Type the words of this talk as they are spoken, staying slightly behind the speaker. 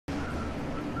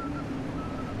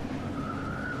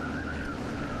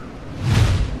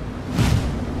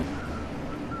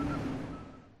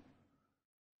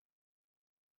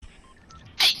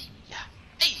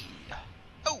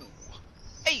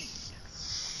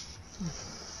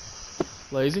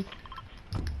Lazy?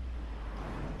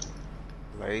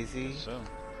 Lazy? So,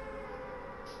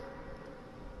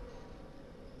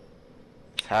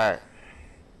 It's hot.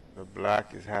 The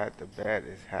block is hot. The bat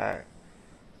is hot.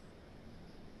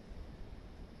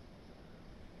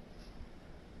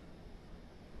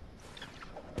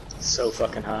 So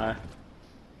fucking high.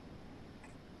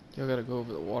 Y'all gotta go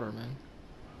over the water, man.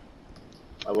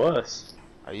 I was.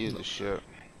 I use the ship.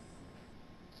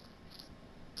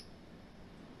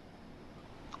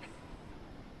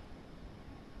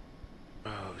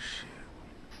 Oh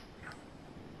shit.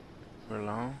 We're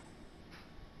alone?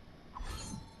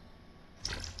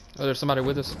 Oh, there's somebody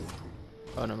with us.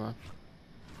 Oh, never mind.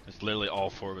 it's literally all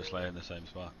four of us laying in the same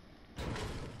spot.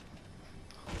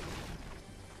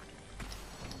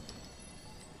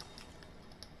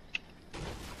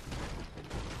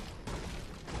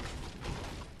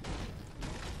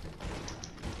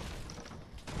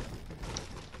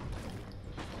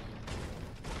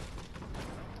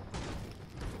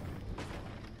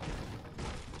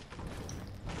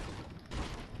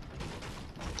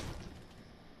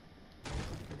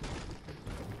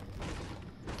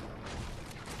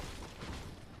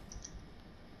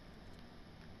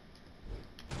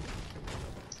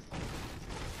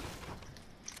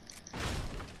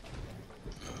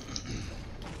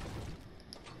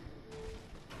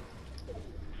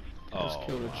 I just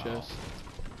killed a wow. chest.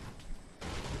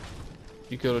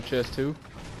 You killed a chest too?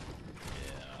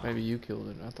 Yeah. Maybe you killed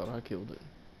it. I thought I killed it.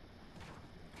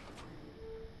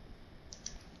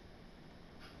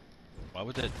 Why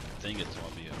would that thing it's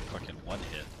want to be a fucking one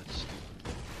hit? That's stupid.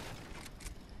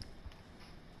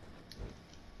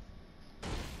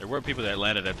 There were people that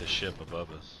landed at the ship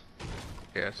above us.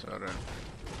 Yeah, I saw that.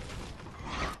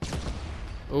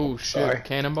 Oh shit! Sorry.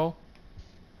 Cannonball?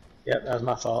 Yep, that was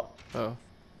my fault. Oh.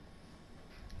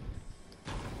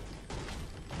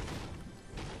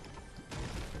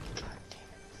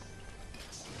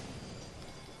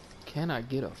 Can I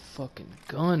get a fucking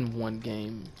gun one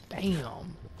game? Damn. Oh,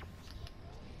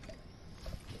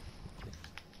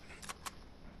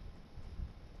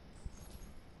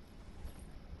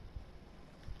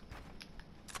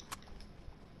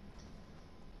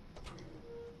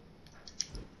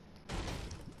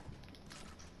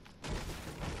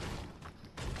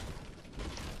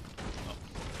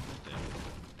 damn.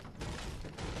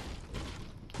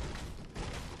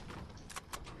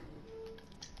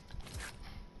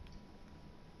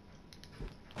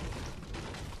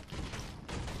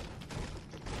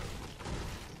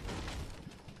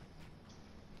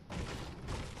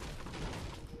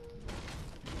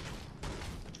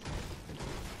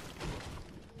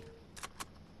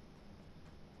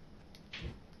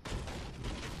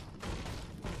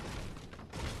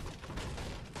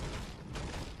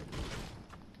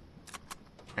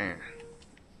 Man.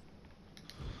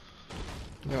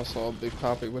 Y'all saw Big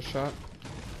Poppy was shot?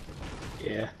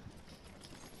 Yeah.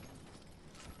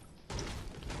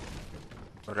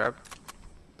 What up?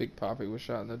 Big Poppy was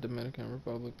shot in the Dominican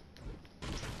Republic.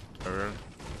 Oh, really?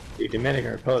 Dude,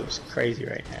 Dominican Republic's crazy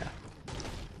right now.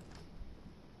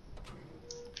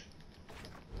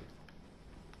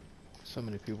 So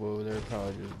many people over there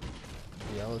probably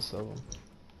just jealous of them.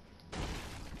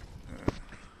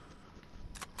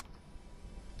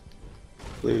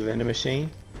 Blue vending machine.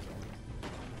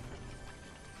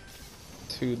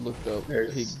 Dude looked up,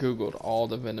 he googled all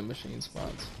the vending machine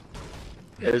spots.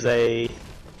 There's a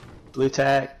blue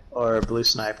tack or a blue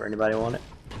sniper. Anybody want it?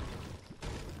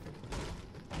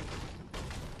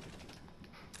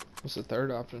 What's the third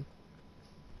option?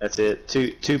 That's it.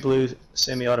 Two blue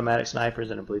semi-automatic snipers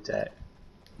and a blue tack.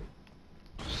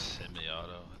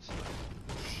 Semi-auto. It's not,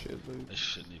 Shit, loot. they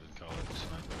shouldn't even call it a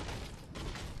sniper.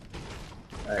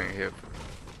 I ain't hit for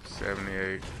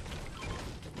 78.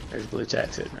 There's blue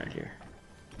tack sitting right here.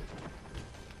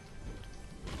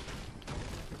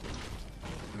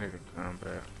 Nigga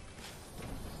combat.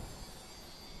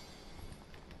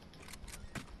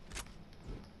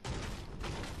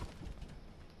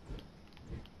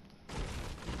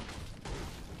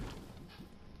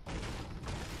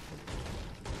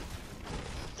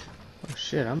 Oh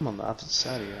shit, I'm on the opposite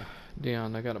side of you.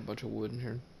 Dion, I got a bunch of wood in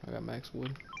here. I got max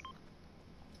wood.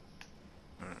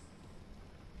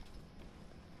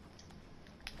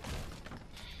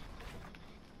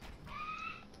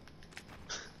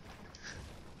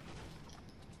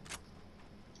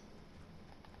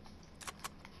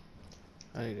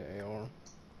 I need an AR.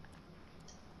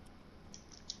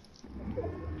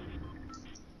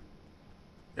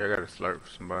 Yeah, I got a slurp for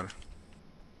somebody.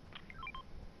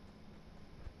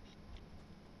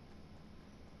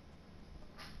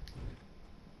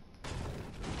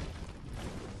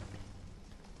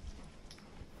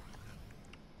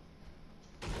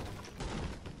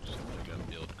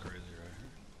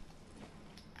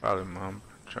 Probably mom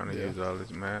trying to Yeah. use all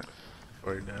his mats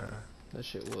before he died. That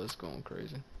shit was going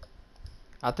crazy.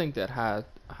 I think that high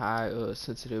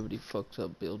sensitivity fucks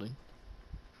up building.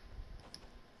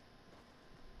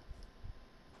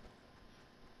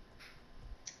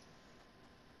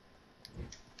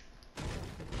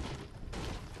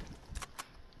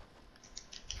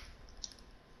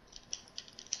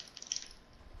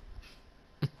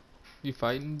 You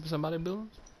fighting somebody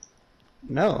buildings?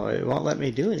 No, it won't let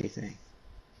me do anything.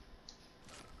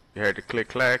 You heard the click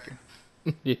clacking?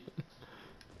 Yeah.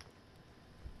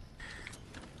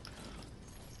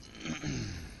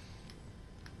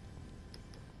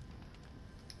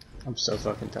 I'm so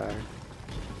fucking tired.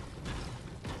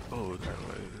 Oh, we gotta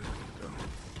let this go.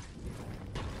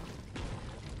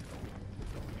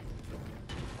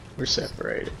 We're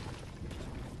separated.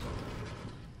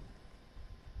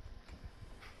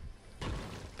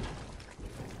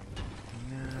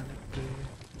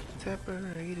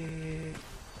 Separated.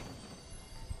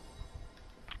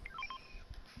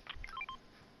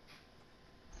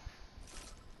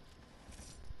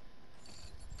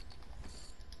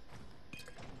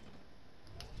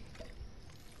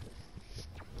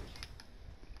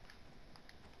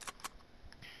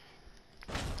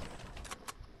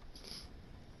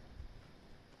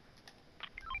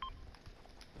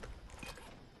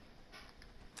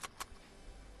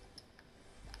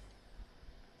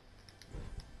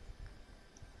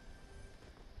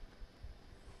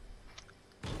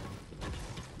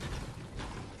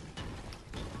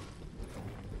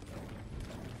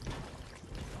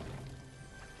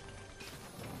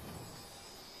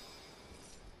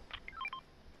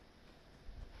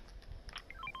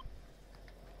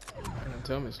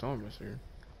 Tell me Storm is here.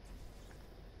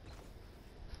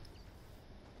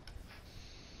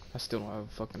 I still don't have a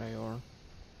fucking AR.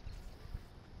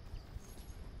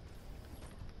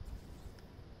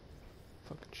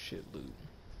 Fucking shit loot.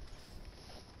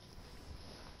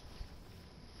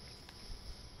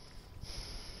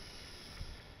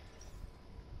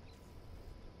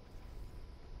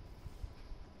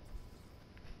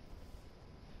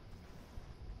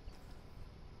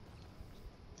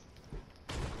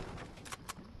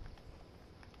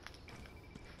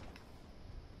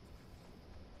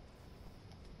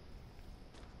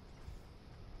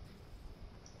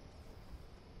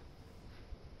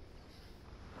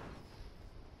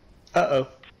 Uh-oh.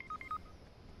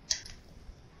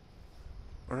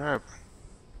 What happened?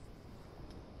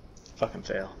 Fucking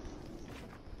fail.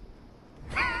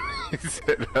 He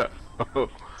said, oh.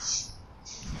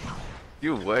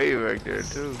 You way back there,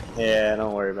 too. Yeah,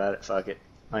 don't worry about it. Fuck it.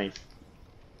 I mean,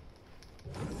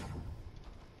 Oh,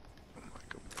 my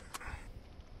God.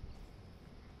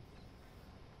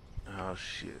 Oh,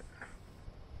 shit.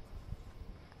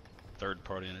 Third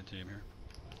party in a team here.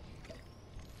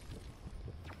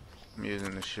 I'm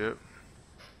using the ship.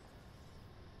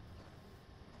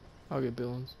 I'll get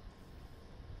Billings.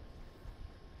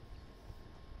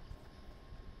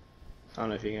 I don't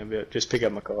know if you're gonna be able just pick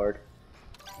up my card.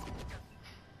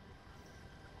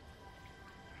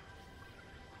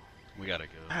 We gotta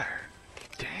go. God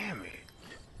damn it.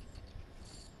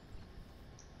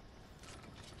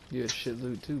 You had shit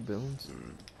loot too, Billings.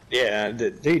 Yeah,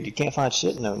 dude, you can't find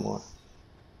shit no more.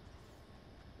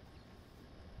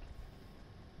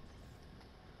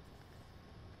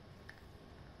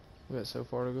 We got so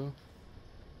far to go.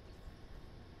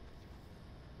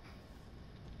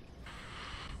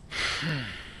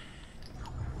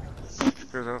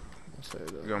 Here's up. I'll say You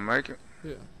that. gonna make it?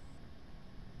 Yeah.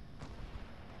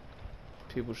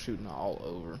 People shooting all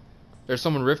over. There's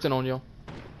someone rifting on y'all.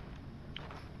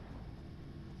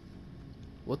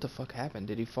 What the fuck happened?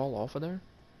 Did he fall off of there?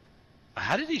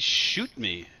 How did he shoot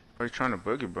me? Why are you trying to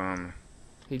boogie bomb me?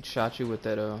 He shot you with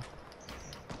that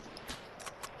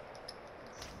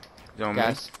You on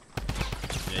gas.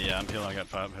 Yeah, I'm healing. I got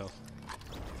 5 health.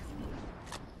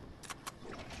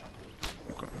 me?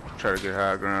 Okay. Try to get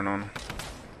high ground on him.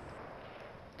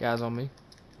 Guys on me.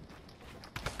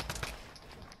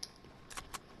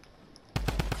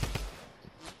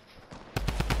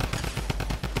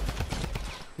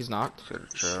 He's knocked. Set a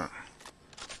trap.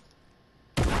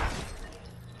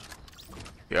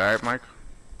 You alright, Mike?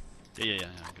 Yeah,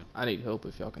 I'm good. I need help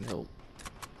if y'all can help.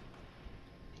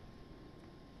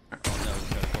 Oh no, we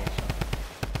got a call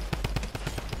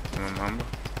shot. Remember?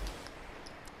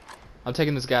 I'm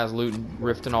taking this guy's loot and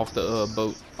rifting off the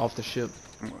boat, off the ship.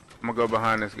 I'm gonna go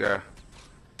behind this guy.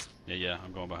 Yeah,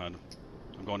 I'm going behind him.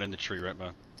 I'm going in the tree right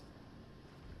by.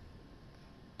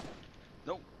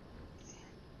 Nope.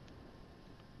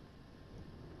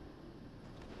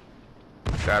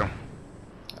 Got him.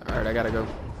 Alright, I gotta go.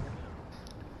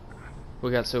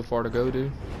 We got so far to go,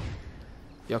 dude.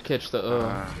 Y'all catch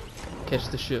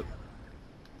the ship.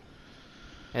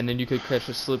 And then you could catch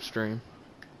a slipstream.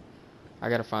 I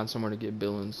gotta find somewhere to get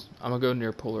Billings. I'm gonna go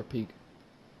near Polar Peak.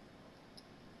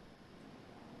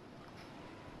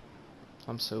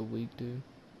 I'm so weak, dude.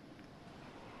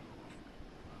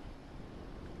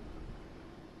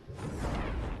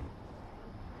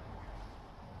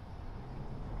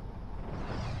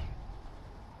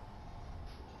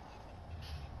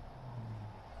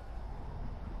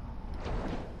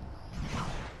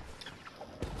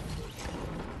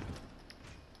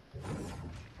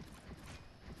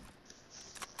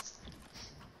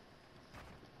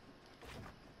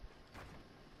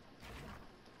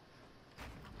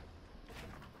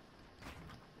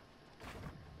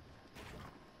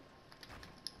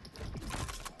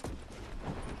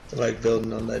 I like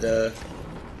building on that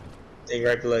thing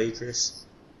right below you, Chris.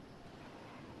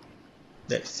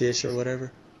 That fish or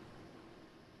whatever.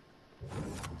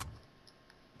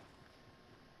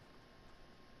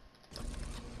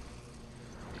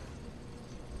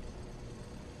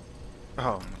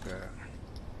 Oh my god.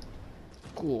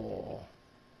 Cool.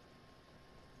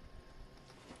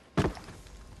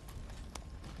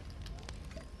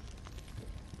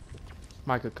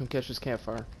 Micah, come catch this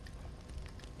campfire.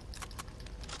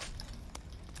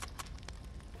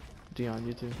 Dion,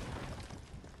 you too.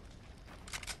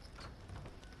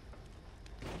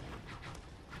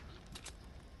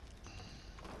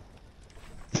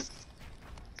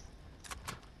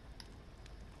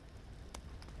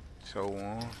 So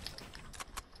warm.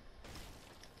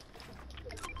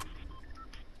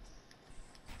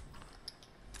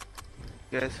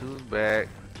 Guess who's back?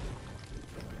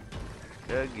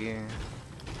 Again.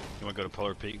 You wanna go to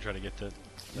Polar Peak and try to get that?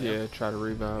 Yeah, try to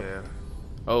revive. Yeah.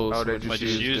 Oh, Oh, so they it I just just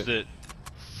used used it.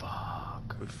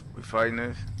 Fuck. We fighting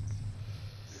this?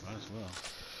 Might as well.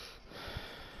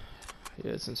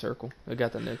 Yeah, it's in circle. I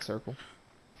got the next circle.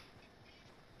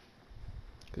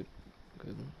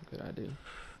 Good idea.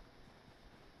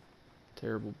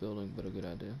 Terrible building, but a good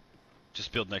idea.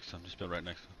 Just build next to him. Just build right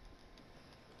next to him.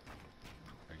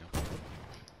 There you go.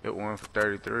 Hit one for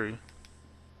 33.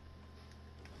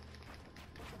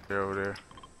 They're over there.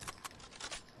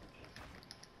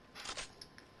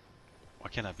 Why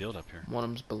can't I build up here? One of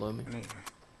them's below me.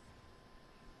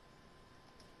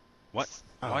 What?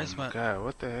 Oh Why is my my... god,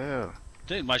 what the hell?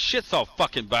 Dude, my shit's all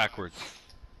fucking backwards.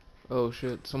 Oh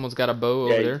shit, someone's got a bow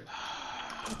Yeah, over there.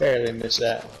 Barely missed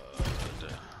that.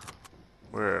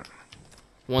 Where?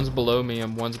 One's below me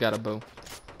and one's got a bow.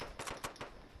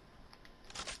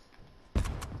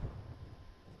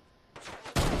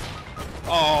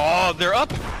 Oh, they're up.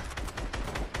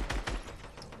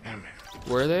 Damn it.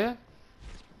 Where are they at?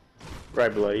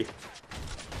 Right below you.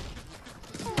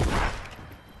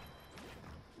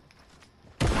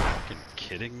 Fucking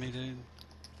kidding me, dude?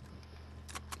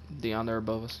 Dion, they're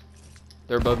above us.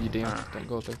 They're above you, Dion. Don't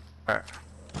go up there. Alright.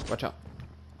 Watch out.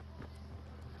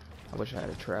 I wish I had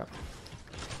a trap.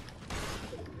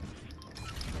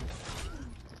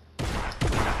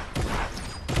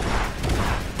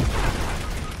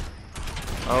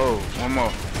 Oh, one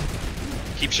more.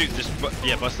 Keep shooting. Just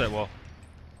yeah, bust that wall.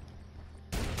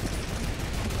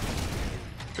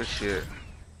 Good shit.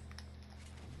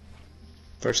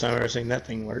 First time I've ever seen that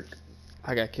thing work.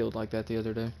 I got killed like that the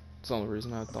other day. It's the only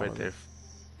reason I thought But of it.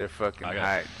 they're fucking I got-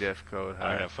 hot, death code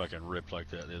I hot. got fucking ripped like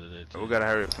that the other day too. We gotta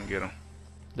hurry up and get them.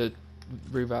 The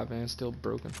revive van's still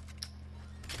broken.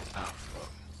 Oh fuck.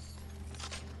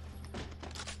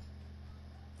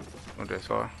 Went that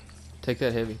far? Take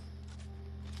that heavy.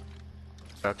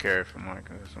 I'll carry it for Mike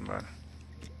or somebody.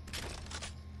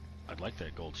 I'd like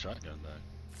that gold shotgun back,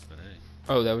 but hey.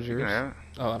 Oh, that was You yours? can have it?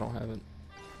 Oh, I don't have it.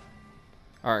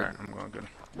 Alright, Alright, I'm gonna get them.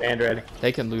 Band ready.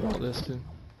 they can loot all this too.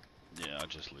 Yeah, I'll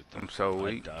just loot them. I'm so I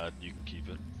weak. died. You can keep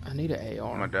it. I need an I'm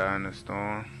AR. gonna die in the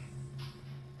storm.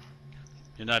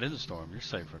 You're not in the storm. You're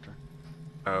safe, Ritter.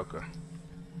 Oh, okay.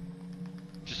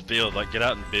 Just build. Like, get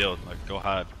out and build. Like, go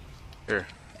hide. Here.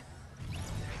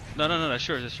 No, no, no. That's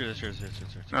yours. That's yours. That's yours. That's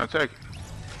yours. That's yours. No, take it.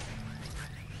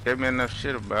 Gave me enough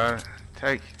shit about it.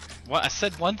 Take it. What? I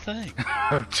said one thing.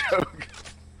 I'm joking.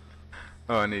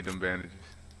 Oh, I need them bandages.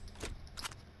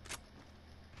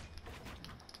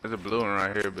 There's a blue one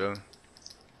right here, Bill.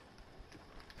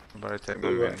 Somebody take my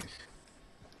Blue one. minis.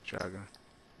 Shotgun.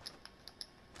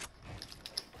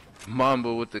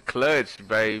 Mumble with the clutch,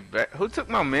 babe. Who took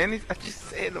my minis? I just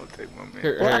said don't take my minis.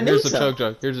 Here, Well, I here, need here's a some. chug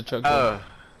jug. Here's a chug jug.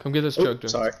 Come get this Oh, chug jug.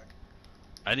 sorry.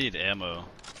 I need ammo.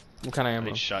 What kind of I ammo?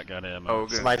 need shotgun ammo. Oh,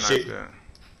 good. Somebody shoot.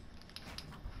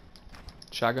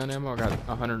 Shotgun ammo? I got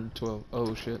 112.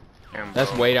 Oh shit. Ammo.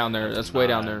 That's way down there. That's way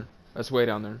down Nine. there. That's way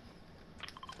down there.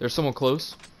 There's someone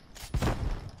close.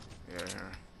 Yeah.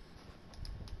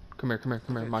 Come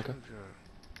here, Micah.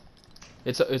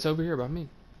 It's over here by me.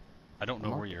 I don't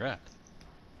know where you're at.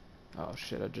 Oh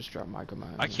shit! I just dropped Micah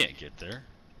behind I me. can't get there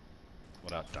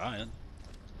without dying.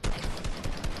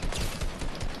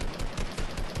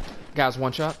 Guys,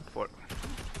 one shot.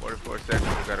 44 seconds.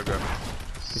 We gotta go.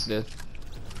 He's dead.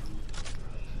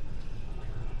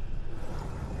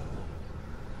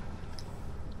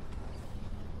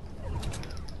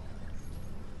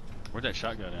 Where'd that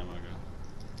shotgun ammo go?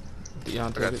 Dion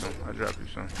I took got it. some. I dropped you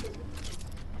some.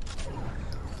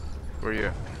 Where you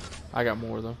at? I got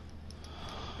more though.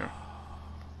 Here.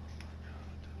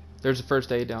 There's a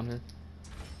first aid down here.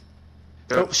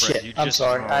 Oh Brett, shit! you I'm just-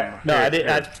 sorry. I didn't.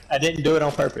 Here. I didn't do it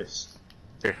on purpose.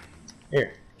 Here.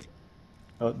 Here.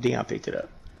 Oh, Dion picked it up.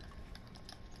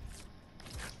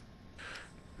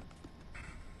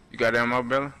 You got ammo,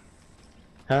 Billy?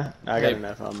 Huh? I got Hey.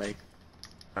 enough. I'll make.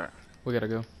 We gotta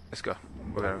go. Let's go.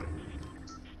 Whatever.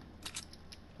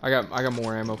 I got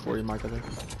more ammo for you, Micah. There.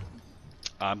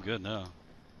 I'm good now.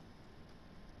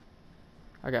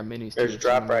 I got minis. There's too, a if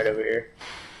drop someone right needs over here.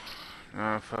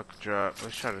 Nah, fuck drop.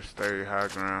 Let's try to stay high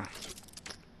ground.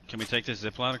 Can we take this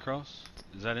zip line across?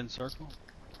 Is that in circle?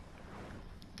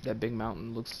 it. That big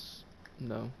mountain looks.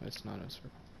 No, it's not a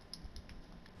circle.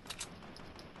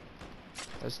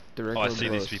 That's directly Oh, I see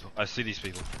below these us. people. I see these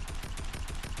people.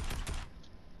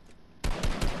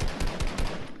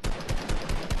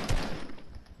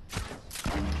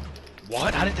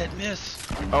 What? How did that miss?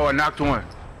 Oh, I knocked one.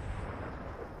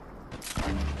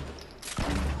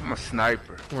 I'm a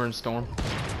sniper. We're in storm.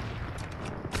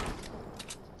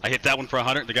 I hit that one for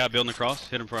 100. The guy building across,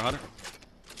 hit him for 100.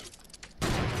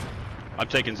 I'm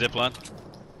taking zip line.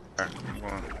 Alright, I'm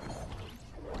going.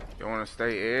 You wanna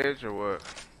stay edge or what?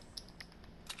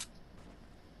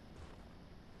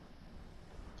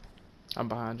 I'm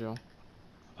behind y'all.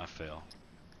 I fell.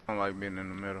 I don't like being in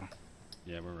the middle.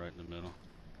 Yeah, we're right in the middle.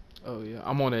 Oh yeah,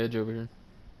 I'm on edge over here.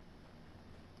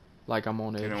 Like I'm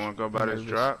on edge. You don't wanna go by I'm this nervous.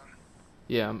 drop?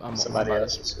 Yeah, I'm Somebody I'm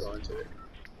else is going to it.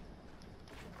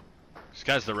 This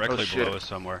guy's directly Oh, shit. below us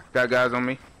somewhere. Got guys on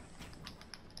me?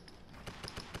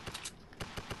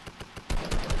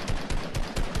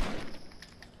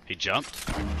 He jumped.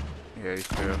 Yeah, he's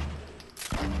still.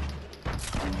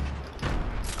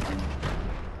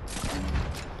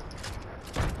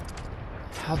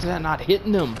 How's that not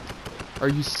hitting him? Are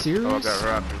you serious? Oh, I got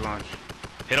rocket launch.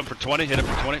 Hit him for 20. Hit him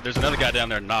for 20. There's another guy down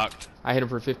there knocked. I hit him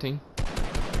for 15.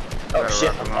 Oh Got a shit!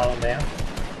 rocket I'm launcher. falling down.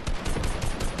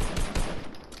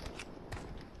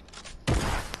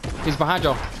 He's behind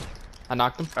y'all. I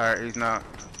knocked him. Alright, he's not.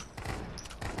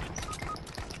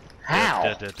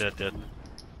 How? Dead.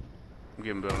 I'm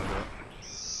getting buildings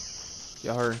up.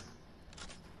 Y'all hurry.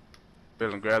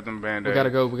 Building, grab them band-aids. We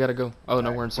gotta go. Oh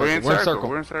no, we're in circle. We're in circle.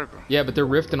 We're in circle. Yeah, but they're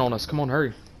rifting on us. Come on,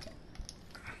 hurry.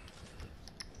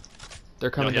 They're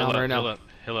Yo, coming hill down up, right hill now. up,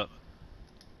 hill up.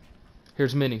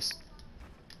 Here's minis.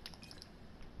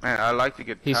 Man, I like to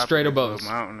get He's top of straight this above little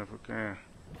us. mountain if we can.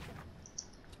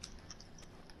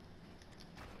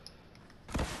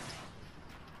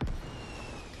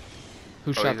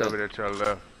 Who Oh, shot he's over that? there to our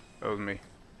left. That was me.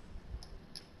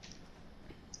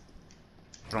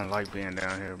 I don't like being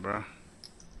down here, bro.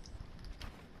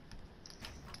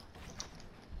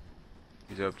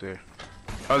 He's up there.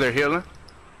 Oh, they're healing.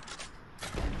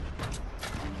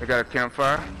 They got a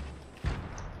campfire.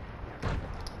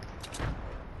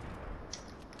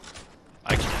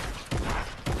 I can't.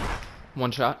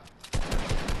 One shot.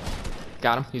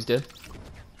 Got him. He's dead.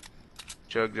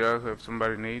 Chug jug if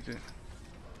somebody needs it.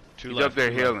 Two He's left. up there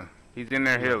two left. healing. He's in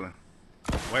there healing.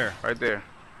 Where? Right there.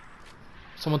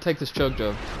 Someone take this chug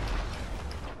jug.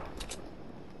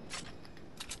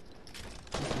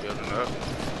 Building up.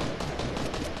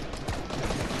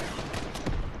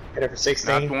 Hit it for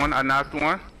 16. Knocked one. I knocked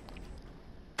one.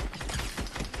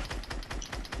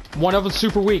 One of them's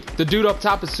super weak. The dude up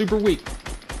top is super weak.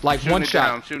 Like Shooting one it shot.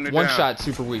 down, shooting it One down. shot,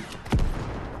 super weak.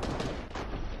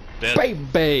 Dead.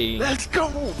 Baby. Let's go,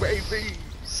 baby.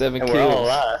 7 And we're all kills.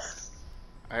 alive.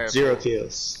 I have 0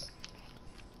 kills.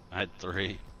 I had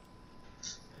 3.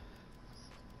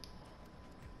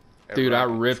 Dude, I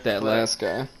everybody. ripped that last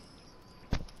guy.